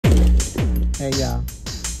Hey y'all.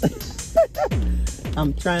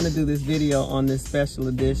 I'm trying to do this video on this special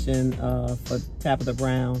edition for Tabitha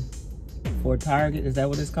Brown for Target. Is that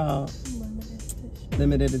what it's called?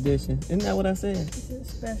 Limited edition. Isn't that what I said?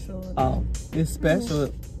 It's special edition. Oh, it's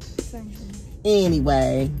special.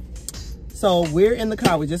 Anyway, so we're in the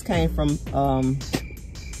car. We just came from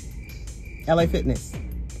LA Fitness.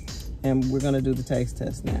 And we're going to do the taste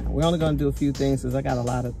test now. We're only going to do a few things because I got a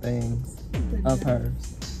lot of things of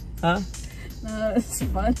hers. Huh? No, it's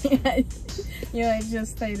funny. You ain't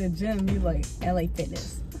just say the gym. You like LA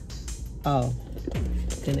Fitness. Oh.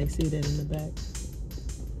 Can they see that in the back?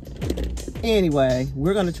 Anyway,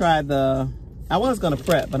 we're going to try the... I was going to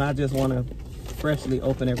prep, but I just want to freshly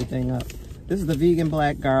open everything up. This is the vegan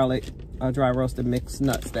black garlic dry roasted mixed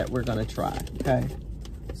nuts that we're going to try. Okay.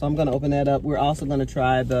 So I'm gonna open that up. We're also gonna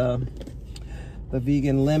try the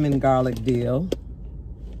vegan lemon garlic deal.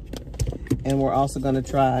 And we're also gonna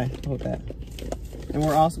try, hold that. And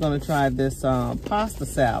we're also gonna try this pasta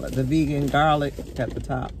salad, the vegan garlic at the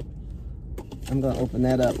top. I'm gonna open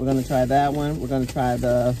that up. We're gonna try that one. We're gonna try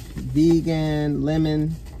the vegan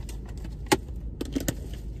lemon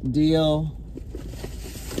deal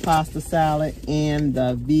pasta salad and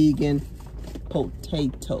the vegan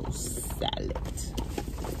potato salad.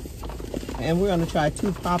 And we're gonna try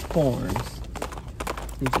 2 popcorns.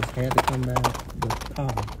 He just had to come back the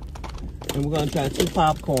car. And we're gonna try 2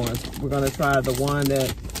 popcorns. We're gonna try the one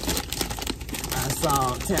that I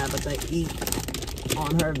saw Tabitha eat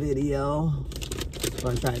on her video. We're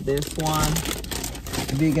gonna try this one,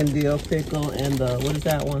 vegan dill pickle, and the, what is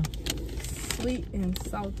that one? Sweet and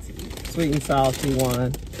salty. Sweet and salty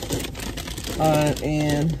one.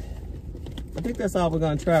 And I think that's all we're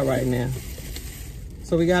gonna try right now.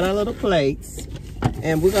 So we got our little plates,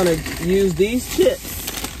 and we're gonna use these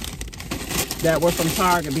chips that were from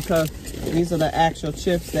Target because these are the actual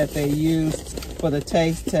chips that they used for the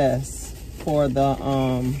taste test for the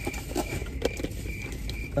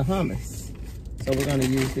hummus. So we're gonna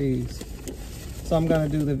use these. So I'm gonna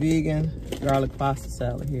do the vegan garlic pasta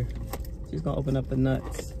salad here. She's gonna open up the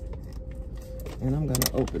nuts, and I'm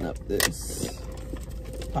gonna open up this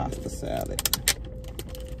pasta salad,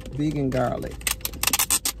 vegan garlic.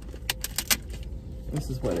 This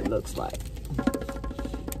is what it looks like.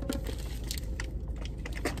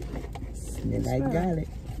 Smell like garlic.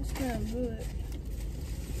 It smells good.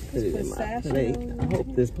 Put it in my plate. I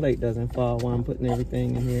hope this plate doesn't fall while I'm putting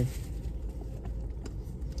everything in here.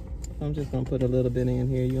 I'm just gonna put a little bit in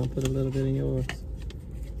here. You gonna put a little bit in yours?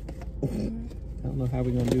 I don't know how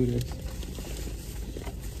we're gonna do this.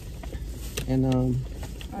 And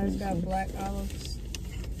I just got black olives.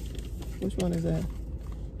 Which one is that?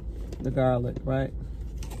 The garlic, right?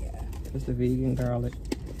 Yeah. It's the vegan garlic.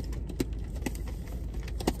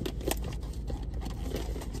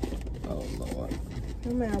 Oh Lord.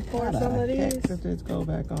 I'm gonna pour some of these. Does this go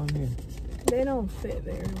back on here? They don't fit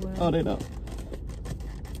very well. Oh, they don't.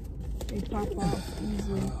 They pop off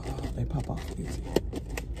easily. Oh, they pop off easy.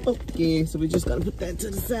 Okay, so we just gotta put that to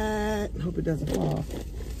the side. Hope it doesn't fall.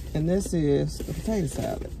 And this is the potato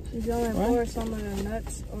salad. You gonna pour some of the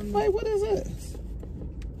nuts on. Wait, what is this?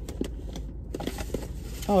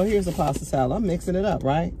 Oh, here's the pasta salad. I'm mixing it up,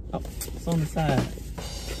 right? Oh, it's on the side.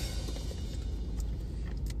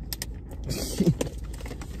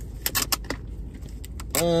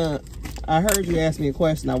 I heard you ask me a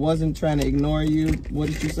question. I wasn't trying to ignore you. What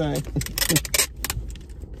did you say?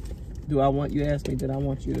 You asked me, did I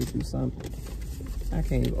want you to do something? I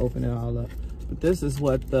can't even open it all up. But this is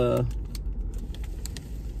what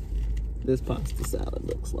this pasta salad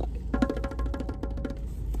looks like.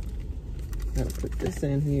 Gotta put this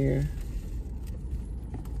in here.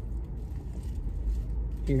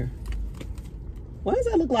 Here. Why does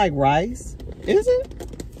that look like rice? Is it?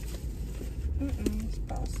 It's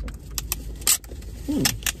pasta.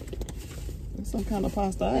 It's some kind of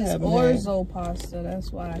pasta I haven't had. Orzo pasta,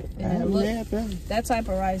 that's why. I haven't had that. That type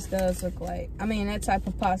of rice does look like, that type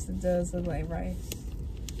of pasta does look like rice.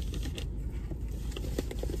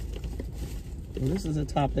 Well, this is the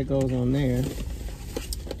top that goes on there.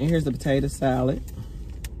 And here's the potato salad.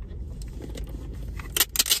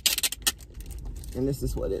 And this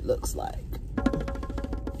is what it looks like.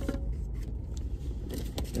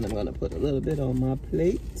 And I'm gonna put a little bit on my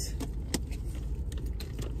plate.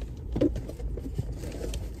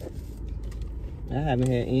 I haven't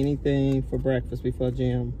had anything for breakfast before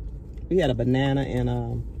gym. We had a banana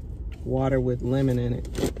and water with lemon in it.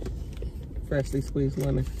 Freshly squeezed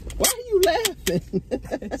lemon. Why are you laughing?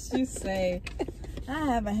 You say, I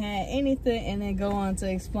haven't had anything, and then go on to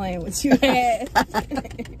explain what you had.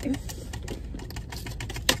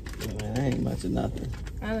 Man, I ain't much of nothing.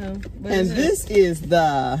 I know. And this is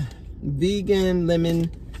the vegan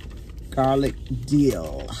lemon garlic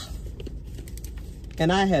dill.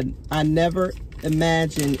 And I never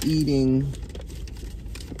imagined eating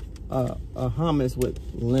a hummus with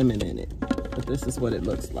lemon in it, but this is what it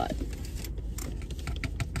looks like.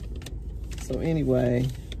 So anyway,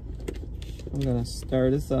 I'm gonna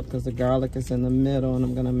stir this up because the garlic is in the middle, and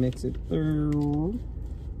I'm gonna mix it through.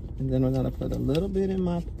 And then we're gonna put a little bit in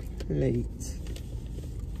my plate.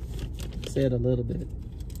 I said a little bit.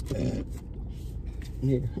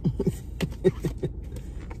 Here.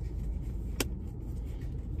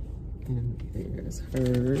 And there's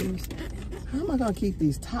hers. How am I gonna keep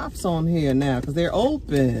these tops on here now? Because they're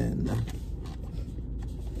open.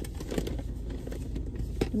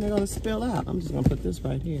 And they're gonna spill out. I'm just gonna put this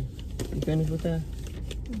right here. You finished with that?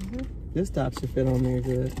 Mm-hmm. This top should fit on there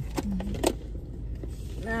good.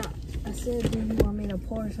 Mm-hmm. Now, I said, do you want me to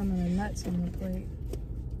pour some of the nuts on the plate?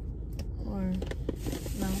 Or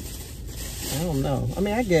no? I don't know. I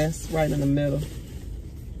mean, I guess right in the middle.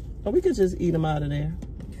 Or we could just eat them out of there.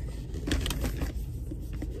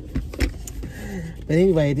 But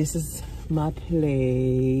anyway, this is my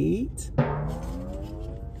plate.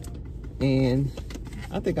 And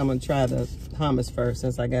I think I'm gonna try the hummus first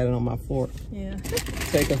since I got it on my fork. Yeah.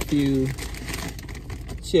 Take a few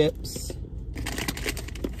chips.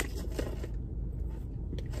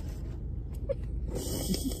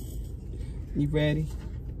 You ready?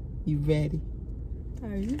 You ready?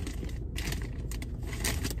 Are you?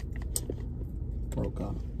 Broke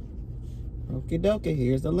off. Okie dokie,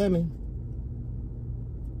 here's the lemon.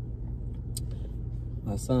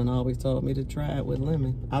 My son always told me to try it with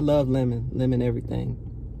lemon. I love lemon everything,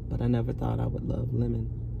 but I never thought I would love lemon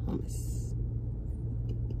hummus.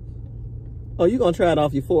 Oh, you gonna try it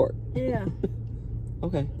off your fork? Yeah.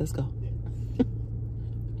 Okay, let's go.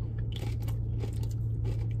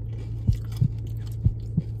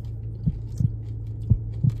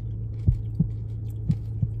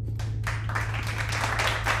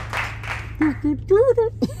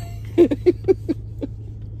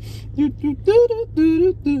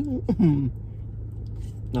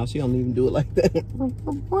 No, she don't even do it like that.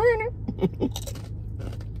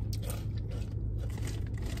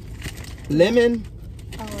 Lemon.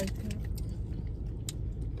 I like it.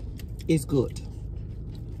 It's good.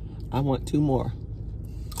 I want 2 more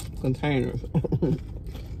containers.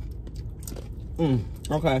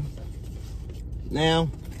 Okay. Now.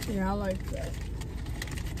 Yeah, I like that.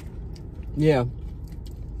 Yeah.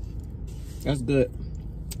 That's good.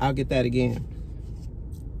 I'll get that again.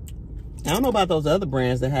 I don't know about those other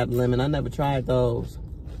brands that have lemon. I never tried those.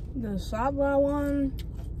 The Sabra one.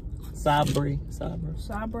 Sabra.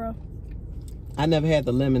 I never had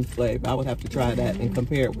the lemon flavor. I would have to try that and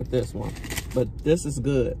compare it with this one. But this is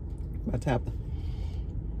good by Tabitha.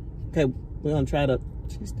 Okay, we're gonna try the,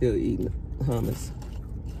 she's still eating hummus.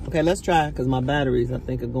 Okay, let's try it because my batteries I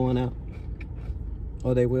think are going out.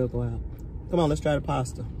 Oh, they will go out. Come on, let's try the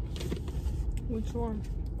pasta. Which one?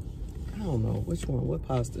 I don't know. Which one? What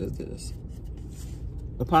pasta is this?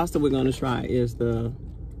 The pasta we're going to try is the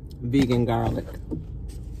vegan garlic.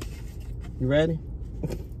 You ready?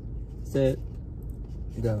 Set.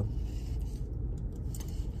 Go.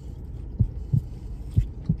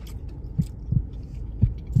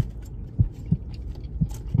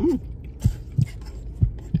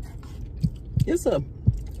 It's a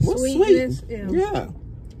sweetness. Sweet. Yeah.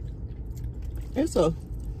 It's a.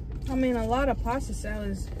 I mean, a lot of pasta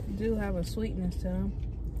salads do have a sweetness to them.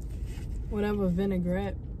 Whatever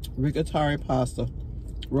vinaigrette. Rigatoni pasta,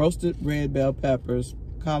 roasted red bell peppers,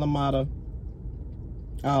 Kalamata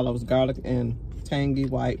olives, garlic, and tangy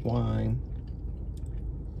white wine.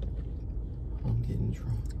 I'm getting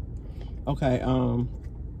drunk. Okay,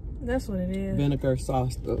 that's what it is. Vinegar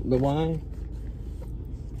sauce, the wine.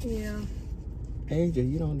 Yeah. AJ,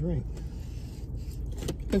 you don't drink.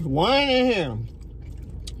 There's wine in here.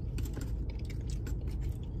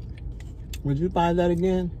 Would you buy that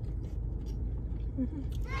again?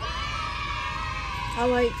 I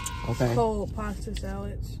like cold pasta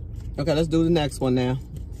salads. Okay, let's do the next one now.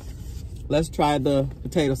 Let's try the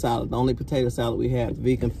potato salad. The only potato salad we have, the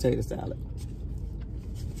vegan potato salad.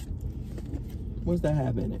 What does that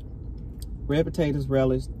have in it? Red potatoes,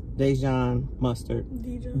 relish, Dijon mustard,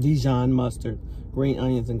 green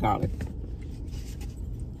onions, and garlic.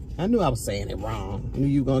 I knew I was saying it wrong. I knew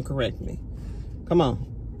you were going to correct me. Come on.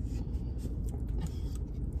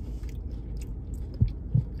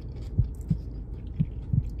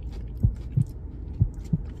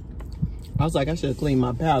 I was like, I should have cleaned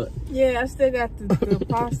my palate. Yeah, I still got the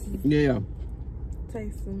pasta. Yeah.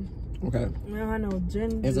 Tasting. Okay. I don't have no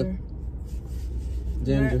ginger.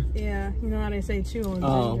 Ginger? Yeah, you know how they say chew on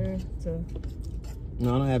ginger. So.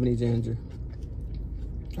 No, I don't have any ginger.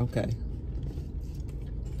 Okay.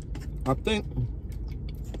 I think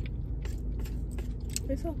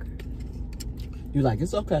it's okay. You like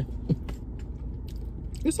it's okay.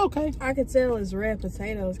 It's okay. I could tell it's red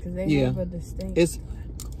potatoes because they have a distinct. It's,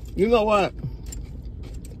 you know what?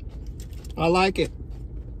 I like it.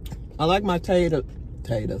 I like my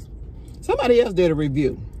potatoes. Somebody else did a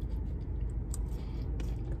review.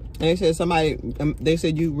 And they said they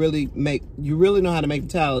said you really know how to make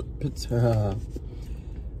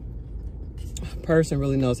person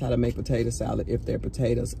really knows how to make potato salad if their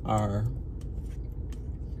potatoes are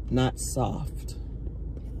not soft.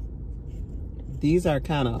 These are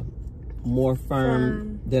kind of more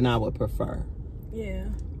firm than I would prefer. Yeah.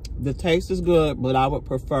 The taste is good, but I would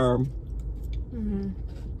prefer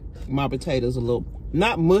my potatoes a little,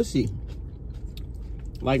 not mushy,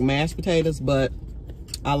 like mashed potatoes, but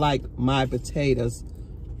I like my potatoes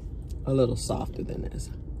a little softer than this.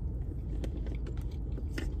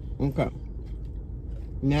 Okay.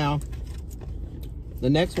 Now, the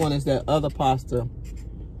next one is that other pasta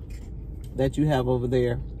that you have over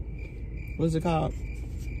there. What is it called?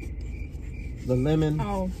 The lemon.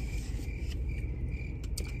 Oh.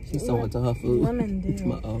 She's so into her food. Lemon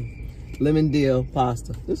dill. Lemon dill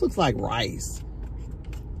pasta. This looks like rice.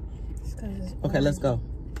 Okay, let's go.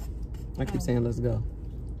 I keep saying let's go.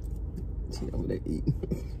 She over there eating.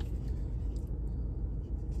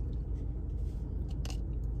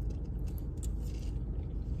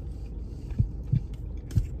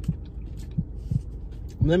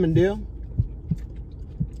 Lemon dill.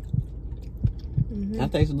 I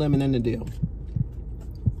taste the lemon in the dill.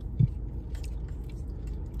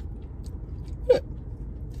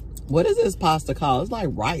 What is this pasta called? It's like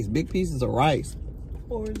rice, big pieces of rice.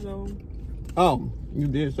 Orzo. Oh, you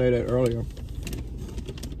did say that earlier.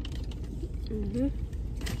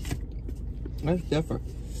 That's different.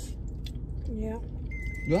 Yeah.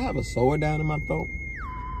 Do I have a sore down in my throat?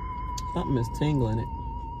 Something is tingling it.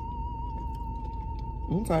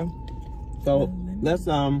 Okay. So let's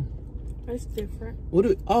That's different.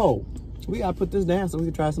 We gotta put this down so we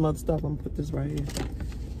can try some other stuff. I'm gonna put this right here.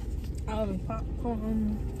 Oh, the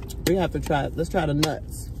popcorn. We have to try. Let's try the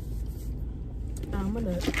nuts. I'm a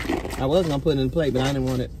nut. I was gonna put it in the plate, but I didn't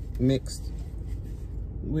want it mixed.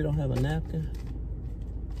 We don't have a napkin.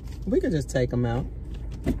 We could just take them out.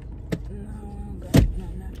 No, no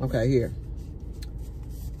napkin. Okay, here.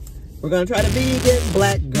 We're gonna try the vegan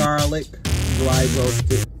black garlic dry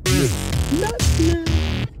roasted nuts now.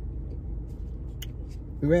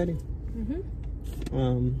 You ready?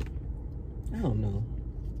 I don't know.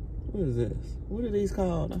 What is this? What are these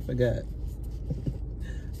called? I forgot.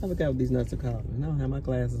 I forgot what these nuts are called. And I don't have my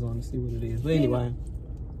glasses on to see what it is. But anyway.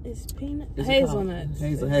 It's peanut. Hazelnuts.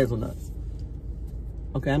 Hazelnuts.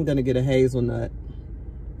 Okay, I'm gonna get a hazelnut.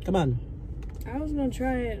 Come on. I was gonna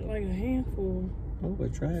try it like a handful. Oh,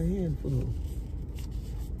 but try a handful.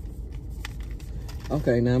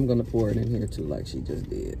 Okay, now I'm gonna pour it in here too, like she just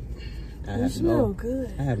did. It smells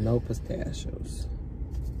good. I have no pistachios.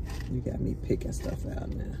 You got me picking stuff out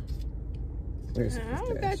now. Where's the pistachio? I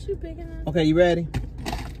don't got you picking up. Okay, you ready?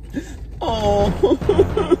 Oh.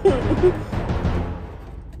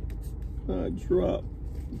 I dropped.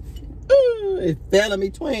 It fell in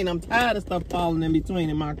between. I'm tired of stuff falling in between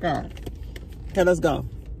in my car. Okay, let's go.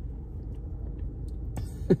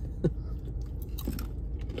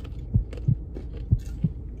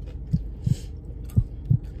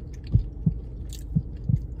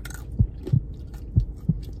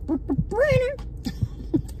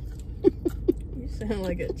 You sound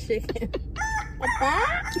like a chicken.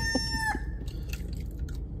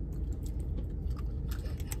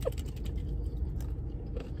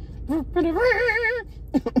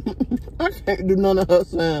 I can't do none of her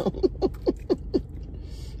sound.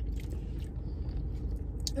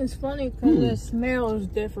 It's funny because it smells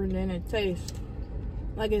different than it tastes.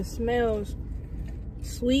 Like it smells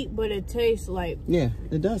sweet, but it tastes like... Yeah,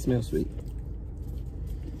 it does smell sweet.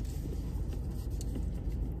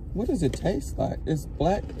 What does it taste like? It's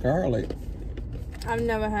black garlic. I've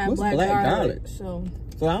never had black garlic, so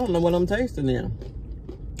I don't know what I'm tasting now.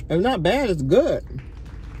 It's not bad, it's good.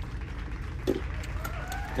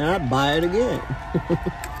 And I'd buy it again.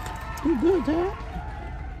 You good, Tad?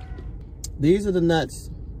 These are the nuts.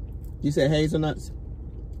 You said hazelnuts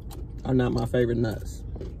are not my favorite nuts.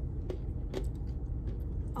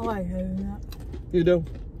 I like hazelnuts. You do?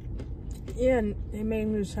 Yeah, they made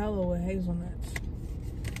Nutella with hazelnuts.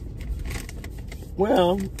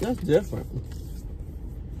 Well, that's different.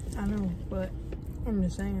 I know, but I'm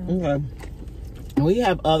just saying. Okay. We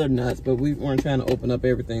have other nuts, but we weren't trying to open up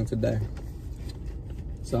everything today.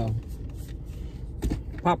 So,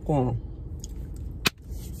 popcorn.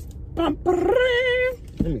 Let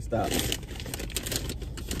me stop.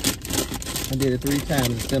 I did it 3 times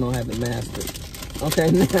and still don't have it mastered.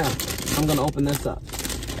 Okay, now I'm gonna open this up.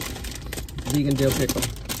 Vegan dill pickle.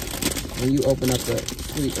 And you open up the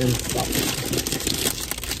sweet and salty.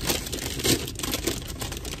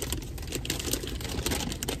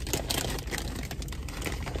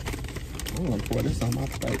 I'm gonna pour this on my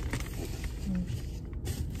plate.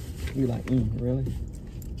 You like, really?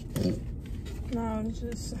 No, it's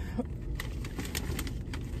just...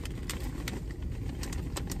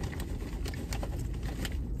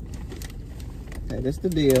 Okay, this the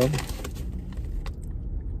deal.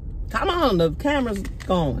 Come on, the camera's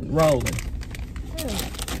going, rolling. Yeah.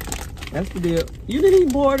 That's the deal. You didn't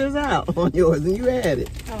even pour this out on yours, and you had it.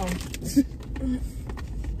 Oh.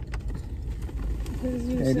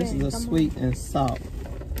 Okay, this is a sweet and salt.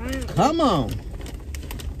 Come on.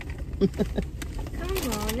 Come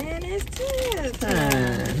on, man, it's tab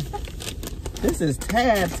time. This is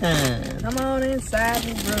tab time. Come on inside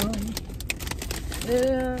the room.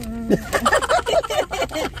 Yeah.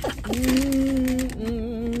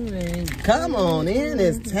 Come on in,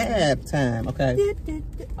 it's tab time. Okay.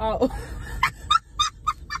 Oh.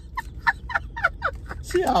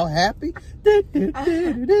 She all happy.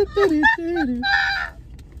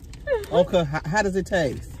 Okay, how does it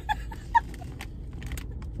taste?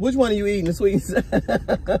 Which one are you eating, the sweet and sour?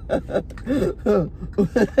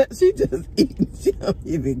 She just eating. She don't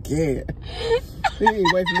even care. She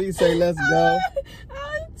ain't wait for me to say, let's go.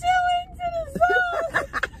 I'm too into the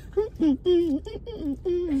sauce.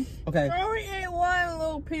 Okay. I only ate one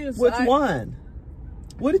little piece. Which one?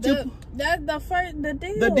 What did you? That's the first, the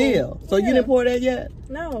deal. The deal. So you didn't pour that yet?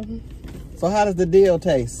 No. So how does the deal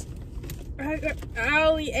taste? I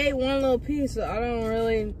only ate one little piece, so I don't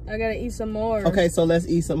really, I gotta eat some more. Okay, so let's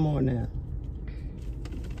eat some more now.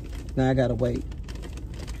 Now I gotta wait.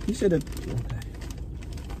 You should have, okay.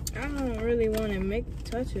 I don't really want to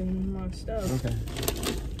touching my stuff. Okay.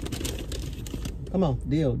 Come on,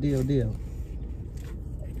 deal.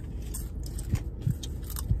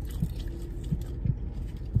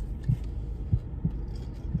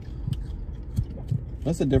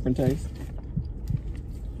 That's a different taste.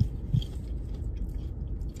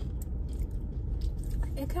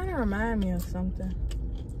 It kind of reminds me of something.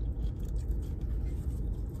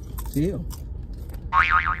 Deal.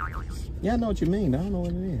 Yeah, I know what you mean. I don't know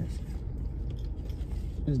what it is.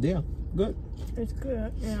 It's deal. Good. It's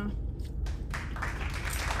good, yeah.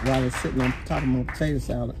 While it's sitting on top of my potato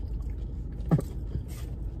salad.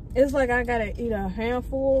 It's like I gotta eat a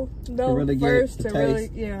handful though really first get to the really,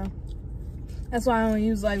 taste. yeah. That's why I only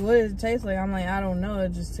use like, what does it taste like? I'm like, I don't know.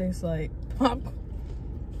 It just tastes like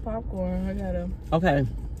popcorn. I gotta. Okay.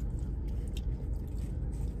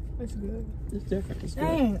 It's good. It's different. It's good.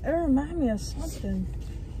 Dang, it reminds me of something.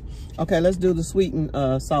 Okay, let's do the sweet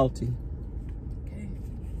and salty. Okay.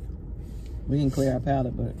 We didn't clear our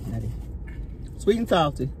palate, but ready. Sweet and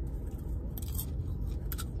salty.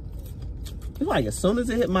 It's like as soon as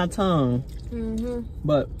it hit my tongue. Mm-hmm.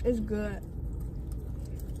 But it's good.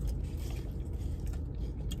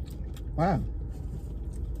 Wow.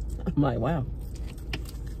 I'm like, wow.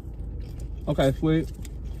 Okay, sweet.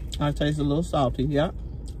 I taste a little salty, yeah.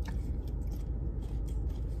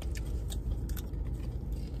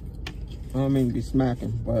 I don't mean to be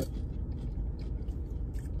smacking, but.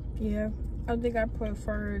 Yeah, I think I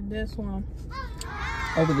prefer this one.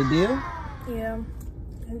 Over the deal? Yeah.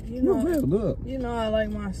 You know, real good. You know I like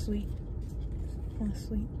my sweet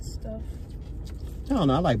stuff. I don't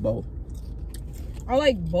know, I like both. I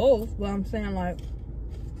like both, but I'm saying like,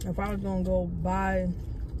 if I was gonna go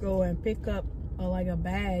and pick up like a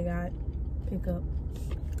bag, I'd pick up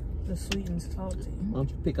the sweet and salty. Why don't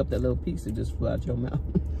you pick up that little piece that just flew out your mouth?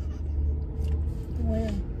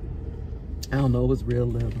 Where? I don't know, it was real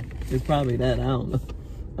little. It's probably that, I don't know.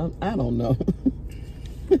 I don't know.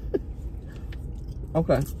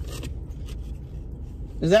 Okay.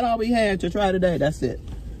 Is that all we had to try today? That's it.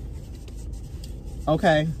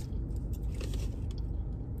 Okay.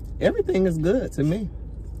 Everything is good to me.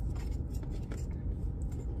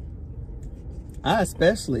 I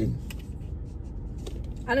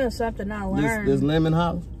know something I learned. This lemon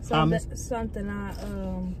hollow. Something I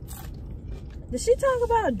did she talk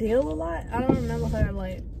about dill a lot? I don't remember her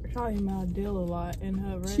like talking about dill a lot in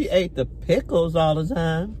her recipe. She ate the pickles all the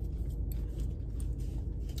time.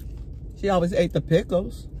 She always ate the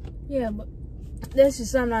pickles. Yeah, but that's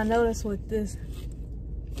just something I noticed with this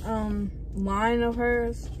line of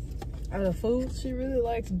hers of the food. She really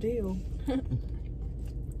likes dill.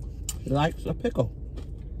 She likes a pickle.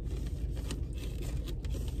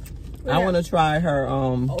 Yeah. I want to try her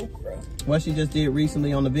Okra. what she just did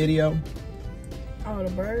recently on the video. Oh, the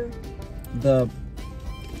burger?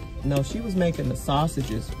 No, she was making the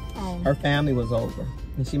sausages. Oh. Her family was over.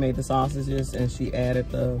 And she made the sausages and she added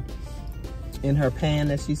in her pan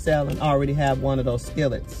that she's selling, I already have one of those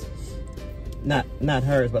skillets. Not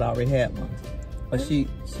hers, but I already had one. But she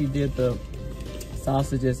did the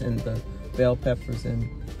sausages and the bell peppers and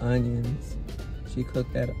onions. She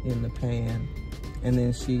cooked that in the pan. And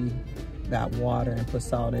then she got water and put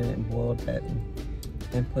salt in it and boiled that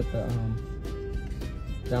and put the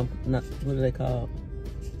what are they called?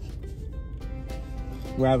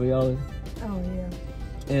 Ravioli. Oh, yeah.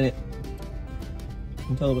 In it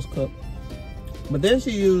until it was cooked. But then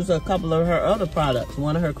she used a couple of her other products.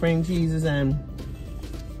 One of her cream cheeses and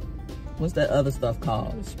what's that other stuff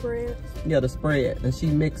called? The spread? Yeah, the spread. And she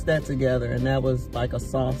mixed that together and that was like a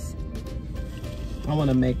sauce. I want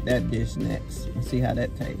to make that dish next and see how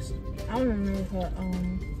that tastes. I want to make her, I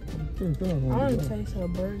want to taste her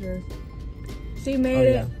burger. She made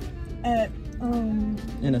it at,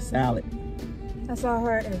 in a salad. I saw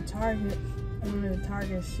her at Target. One of the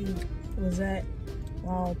Targets she was at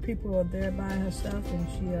while people were there buying her stuff, and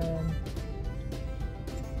she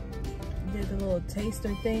did the little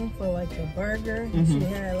taster thing for like the burger. And she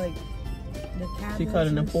had like the cabbage. She cut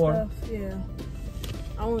it in four. Stuff. Yeah.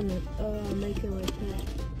 I want to make it like that.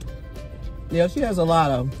 Yeah, she has a lot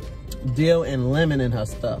of dill and lemon in her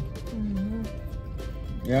stuff.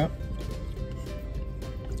 Yeah.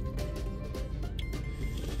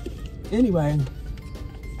 Anyway,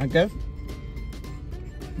 I guess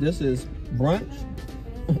this is brunch.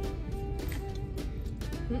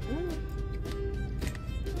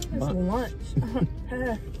 It's lunch.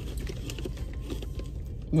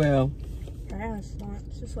 Well, Past lunch.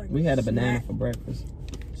 It's like we had a snack. banana for breakfast,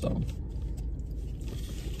 so.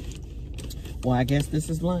 Well, I guess this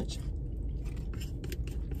is lunch.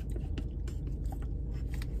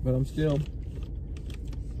 But I'm still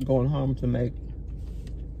going home to make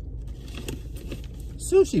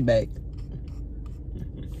sushi bake.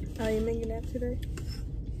 Are you making that today?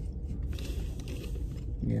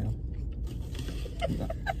 Yeah.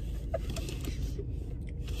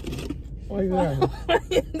 Why you laughing?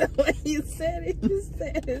 The way you said it, you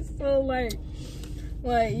said it so like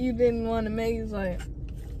you didn't want to make it. It's like,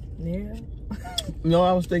 yeah. No,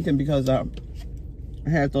 I was thinking because I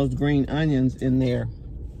had those green onions in there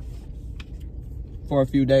for a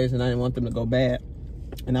few days and I didn't want them to go bad.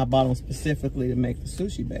 And I bought them specifically to make the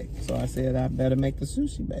sushi bake. So I said I better make the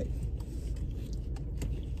sushi bake.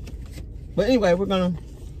 But anyway, we're gonna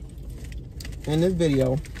end this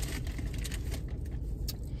video.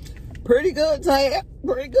 Pretty good, Tab.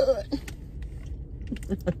 Pretty good.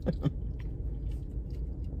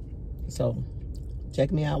 So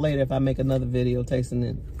check me out later if I make another video tasting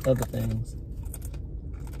the other things.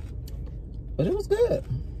 But it was good.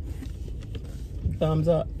 Thumbs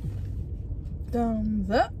up. Thumbs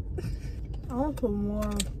up. I want to put more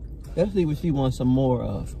Let's see what she wants some more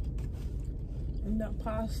of. in that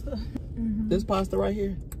pasta. This pasta right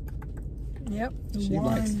here. Yep. She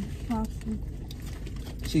likes pasta.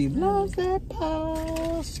 She loves that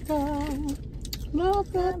pasta. Loves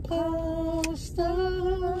that pasta.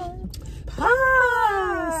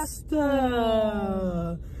 Pasta.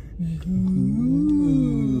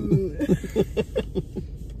 Ooh.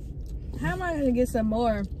 How am I gonna get some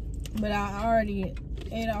more? But I already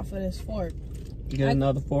ate off of this fork. Get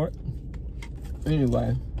another fork.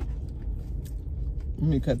 Anyway, let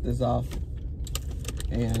me cut this off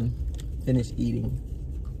and finish eating.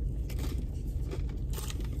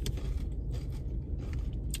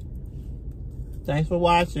 Thanks for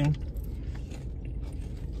watching.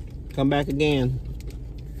 Come back again.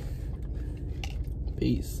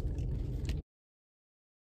 Peace.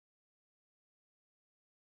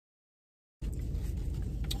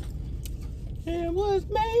 It was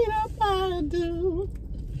made up out of do.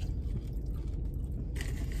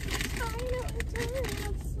 I know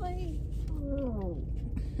it's sleep. Oh.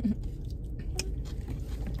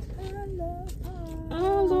 I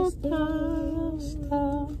love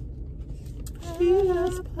pasta. She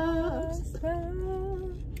loves pasta.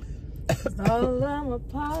 All I'm a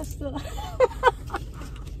pasta.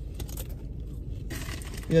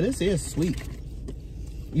 Yeah, this is sweet.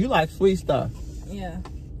 You like sweet stuff. Yeah.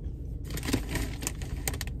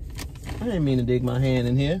 I didn't mean to dig my hand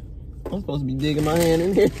in here. I'm supposed to be digging my hand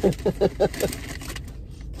in here.